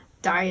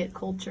diet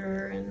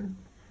culture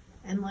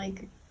and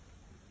like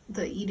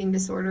the eating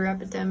disorder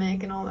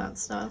epidemic and all that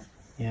stuff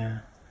Yeah,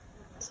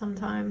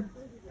 sometime.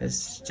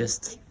 it's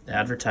just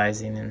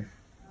advertising and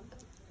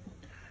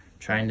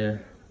trying to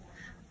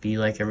be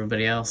like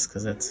everybody else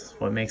because that's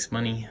what makes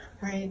money.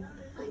 Right.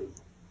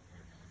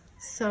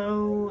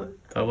 So,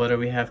 But what do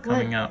we have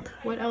coming up?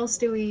 what else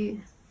do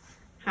we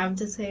have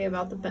to say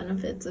about the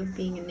benefits of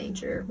being in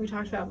nature? We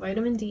talked about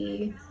vitamin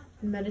D,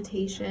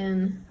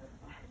 meditation,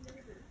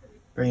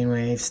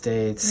 Brainwave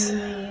states,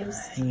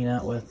 brainwaves. hanging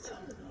out with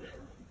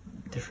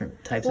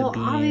different types Well, of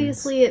beings.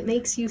 obviously, it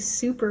makes you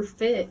super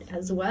fit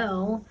as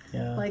well.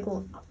 Yeah. Like,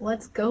 well,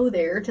 let's go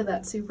there to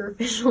that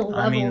superficial level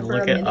I mean, for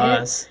look a at minute.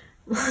 us.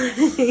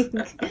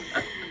 Like,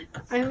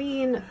 I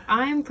mean,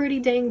 I'm pretty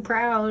dang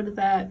proud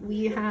that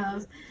we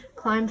have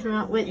climbed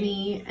Mount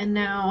Whitney and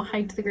now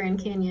hiked the Grand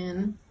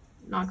Canyon,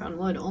 knock on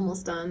wood,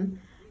 almost done,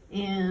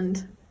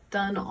 and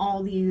done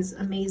all these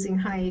amazing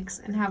hikes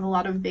and have a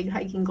lot of big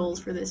hiking goals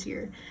for this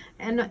year.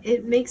 And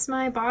it makes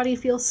my body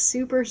feel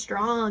super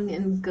strong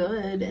and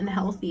good and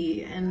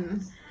healthy,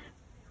 and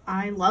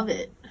I love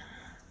it.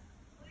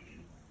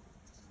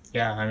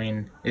 Yeah, I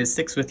mean, it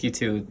sticks with you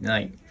too.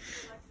 Like,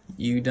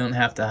 you don't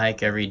have to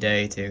hike every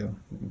day to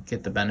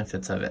get the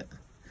benefits of it.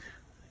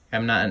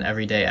 I'm not an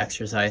everyday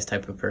exercise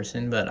type of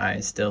person, but I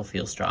still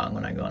feel strong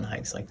when I go on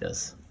hikes like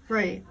this.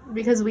 Right,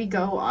 because we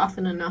go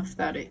often enough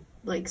that it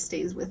like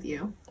stays with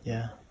you.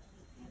 Yeah.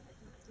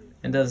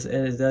 It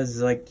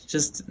does, like,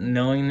 just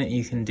knowing that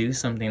you can do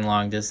something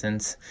long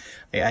distance.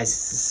 Like, I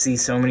see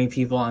so many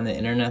people on the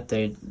internet,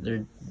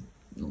 they're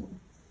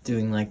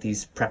doing, like,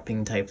 these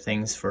prepping type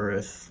things for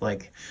if,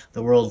 like,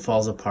 the world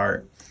falls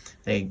apart.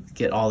 They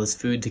get all this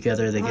food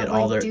together, they get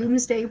all their...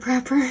 doomsday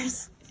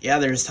preppers. Yeah,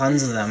 there's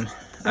tons of them.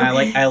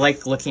 Okay. I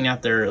like looking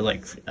at their,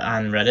 like,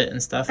 on Reddit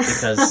and stuff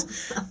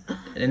because,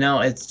 you know,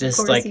 it's just,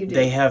 course like, you do.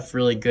 they have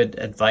really good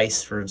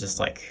advice for just,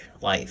 like,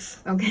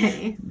 life.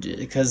 Okay.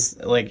 Because,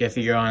 like, if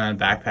you're going on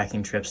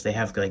backpacking trips, they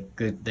have, like,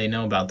 they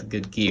know about the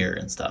good gear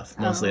and stuff.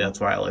 Mostly Oh. that's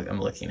why I'm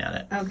looking at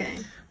it. Okay.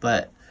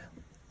 But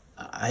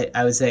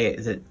I would say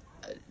that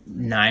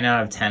 9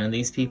 out of 10 of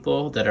these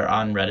people that are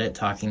on Reddit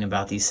talking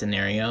about these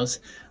scenarios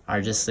are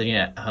just sitting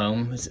at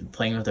home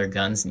playing with their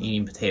guns and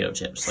eating potato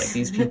chips. Like,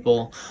 these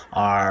people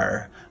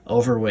are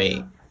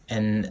overweight,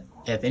 and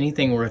if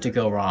anything were to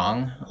go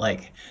wrong,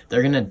 like,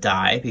 they're gonna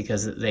die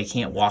because they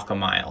can't walk a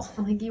mile.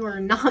 Like, you are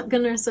not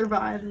gonna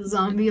survive the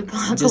zombie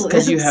apocalypse. Just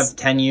because you have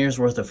 10 years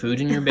worth of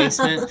food in your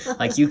basement,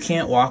 like, you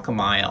can't walk a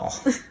mile.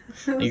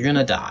 You're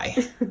gonna die.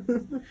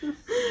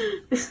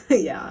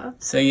 Yeah.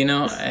 So, you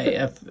know,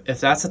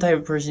 if that's the type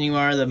of person you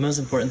are, the most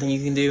important thing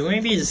you can do,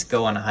 maybe you just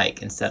go on a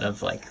hike instead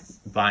of, like,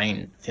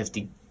 buying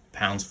 50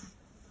 pounds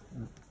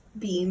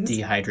Beans.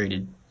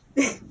 dehydrated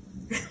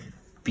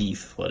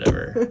beef,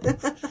 whatever.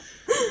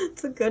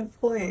 That's a good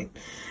point.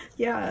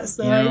 Yeah,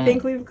 so You know- I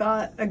think we've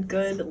got a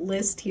good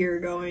list here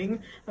going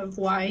of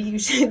why you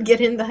should get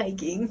into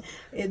hiking.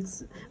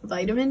 It's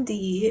vitamin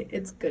D,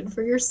 it's good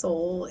for your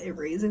soul, it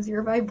raises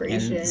your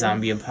vibration. And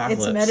zombie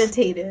apocalypse. It's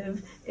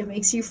meditative, it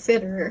makes you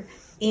fitter,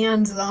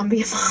 and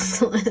zombie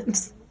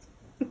apocalypse.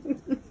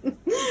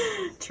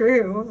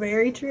 True,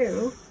 very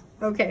true.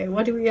 Okay,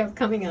 what do we have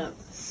coming up?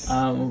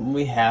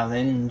 We have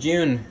in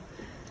June,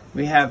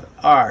 we have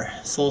our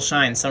Soul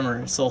Shine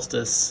Summer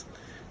Solstice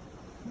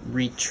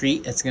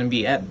retreat. It's going to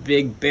be at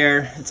Big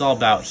Bear. It's all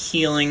about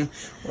healing.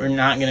 We're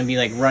not going to be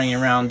like running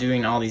around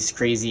doing all these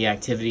crazy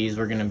activities.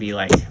 We're going to be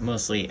like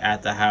mostly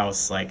at the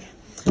house, like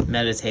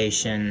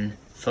meditation,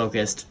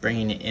 focused,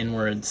 bringing it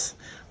inwards,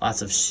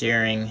 lots of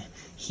sharing,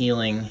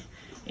 healing,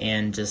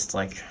 and just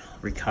like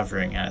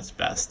recovering at its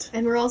best.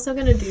 And we're also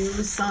going to do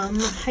some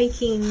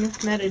hiking,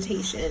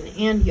 meditation,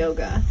 and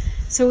yoga.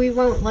 So we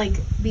won't like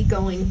be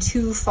going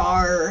too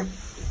far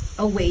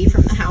away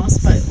from the house,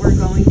 but we're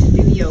going to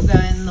do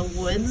yoga in the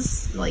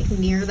woods, like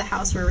near the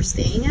house where we're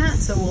staying at.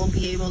 So we'll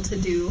be able to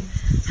do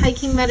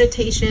hiking,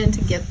 meditation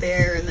to get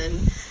there, and then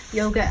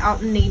yoga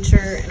out in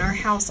nature. And our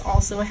house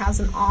also has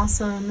an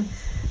awesome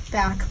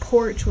back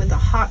porch with a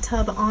hot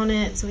tub on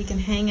it, so we can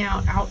hang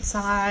out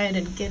outside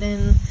and get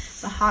in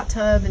the hot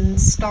tub and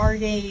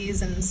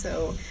stargaze. And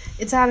so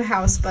it's at a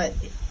house, but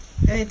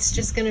it's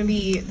just going to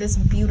be this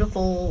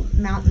beautiful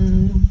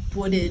mountain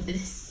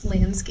wooded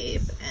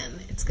landscape,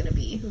 and it's going to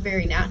be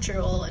very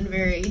natural and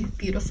very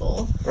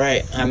beautiful.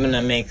 Right, I'm going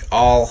to make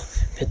all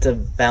Pitta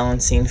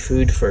balancing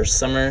food for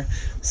summer,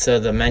 so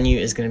the menu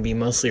is going to be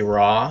mostly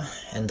raw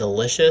and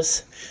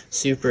delicious,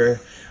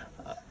 super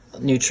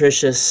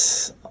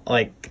nutritious,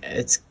 like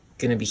it's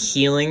going to be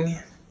healing,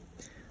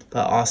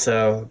 but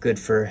also good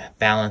for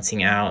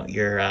balancing out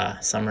your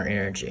summer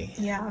energy.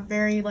 Yeah,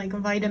 very like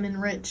vitamin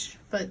rich,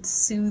 but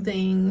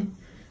soothing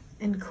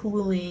and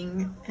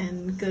cooling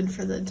and good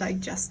for the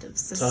digestive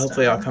system. So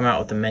hopefully I'll come out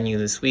with the menu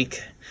this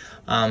week.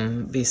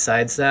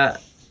 Besides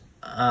that,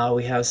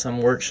 we have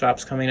some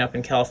workshops coming up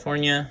in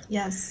California.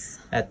 Yes.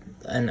 At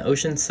an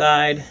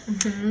Oceanside.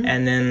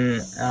 And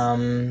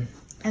then...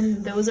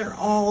 and those are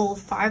all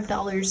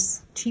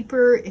 $5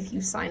 cheaper if you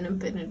sign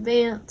up in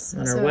advance.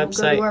 On so our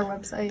website, go to our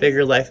website,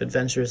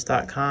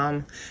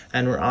 biggerlifeadventures.com.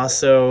 And we're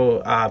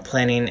also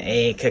planning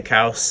a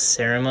cacao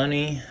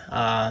ceremony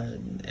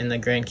in the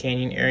Grand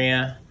Canyon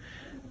area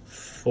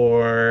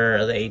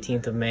for the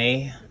 18th of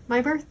May.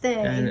 My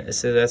birthday. And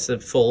so that's a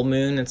full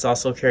moon. It's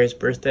also Carrie's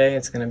birthday.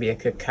 It's going to be a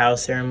cacao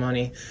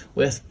ceremony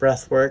with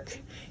breathwork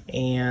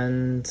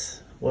and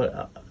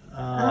what...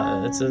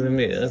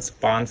 it's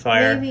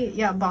bonfire. Maybe,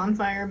 yeah,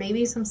 bonfire.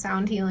 Maybe some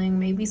sound healing.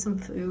 Maybe some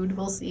food.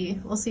 We'll see.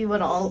 We'll see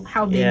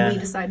how big we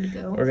decide to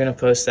go. We're gonna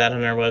post that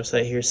on our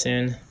website here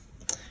soon.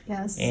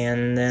 Yes.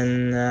 And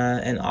then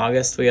in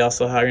August, we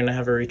also are gonna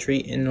have a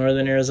retreat in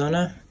northern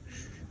Arizona,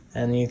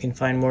 and you can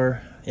find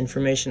more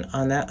information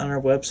on that on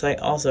our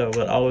website also.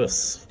 But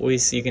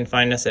always you can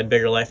find us at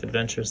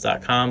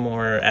biggerlifeadventures.com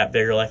or at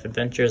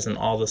biggerlifeadventures and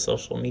all the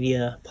social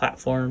media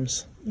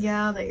platforms.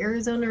 Yeah, the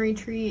Arizona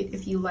retreat.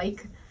 If you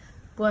like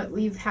what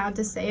we've had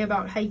to say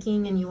about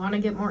hiking and you want to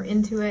get more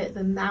into it,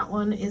 then that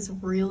one is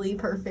really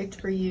perfect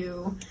for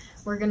you.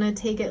 We're going to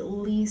take at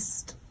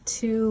least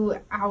 2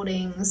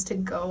 outings to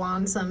go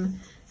on some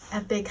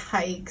epic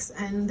hikes,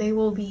 and they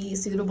will be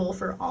suitable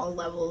for all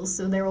levels.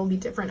 So there will be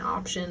different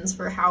options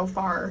for how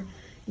far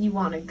you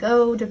want to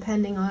go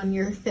depending on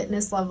your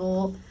fitness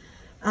level.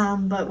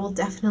 But we'll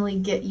definitely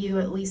get you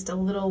at least a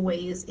little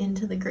ways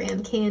into the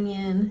Grand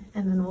Canyon,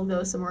 and then we'll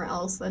go somewhere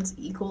else that's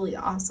equally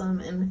awesome.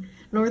 And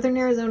northern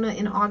Arizona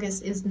in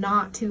August is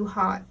not too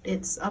hot.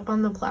 It's up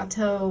on the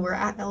plateau. We're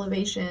at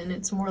elevation.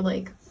 It's more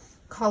like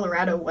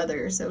Colorado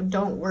weather, so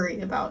don't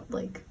worry about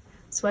like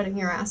sweating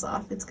your ass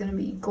off. It's going to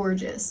be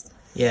gorgeous.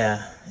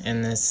 Yeah,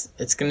 and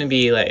it's going to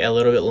be like a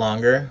little bit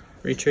longer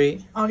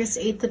retreat. August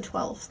 8th to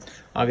 12th.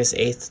 August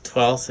 8th to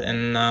 12th,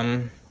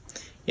 and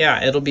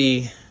yeah, it'll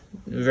be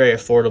very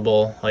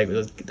affordable. Like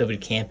there'll be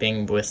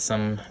camping with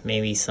some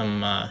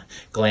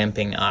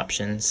glamping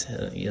options,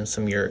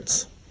 some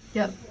yurts.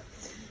 Yep.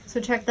 So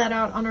check that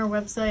out on our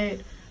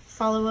website.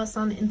 Follow us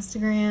on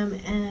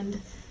Instagram and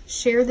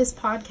share this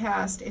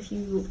podcast if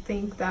you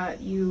think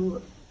that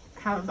you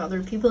have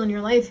other people in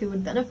your life who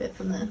would benefit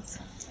from this.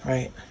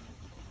 Right.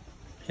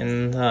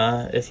 And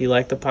if you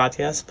like the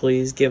podcast,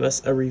 please give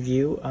us a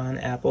review on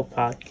Apple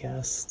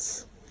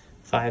Podcasts.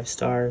 5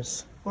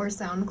 stars. Or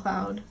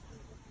SoundCloud.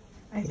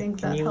 I think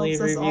Can that you helps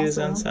leave us reviews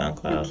also. on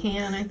SoundCloud? You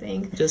can, I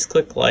think. Just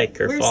click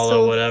like or We're follow,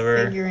 still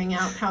whatever. Figuring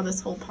out how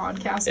this whole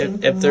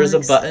podcasting If there's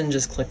works. a button,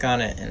 just click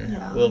on it, and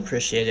Yeah. we'll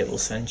appreciate it. We'll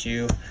send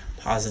you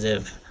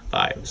positive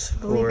vibes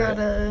But we for it.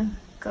 gotta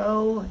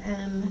go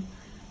and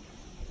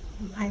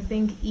I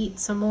think eat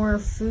some more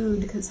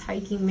food because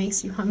hiking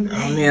makes you hungry.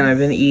 Oh man, I've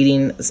been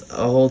eating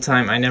a whole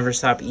time. I never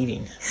stop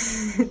eating.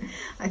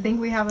 I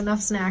think we have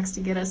enough snacks to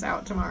get us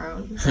out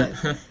tomorrow.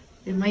 But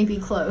it might be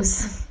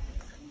close.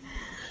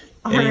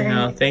 All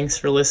Anyhow, right. thanks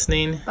for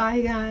listening.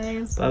 Bye,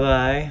 guys.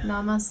 Bye-bye.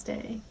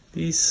 Namaste.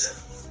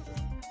 Peace.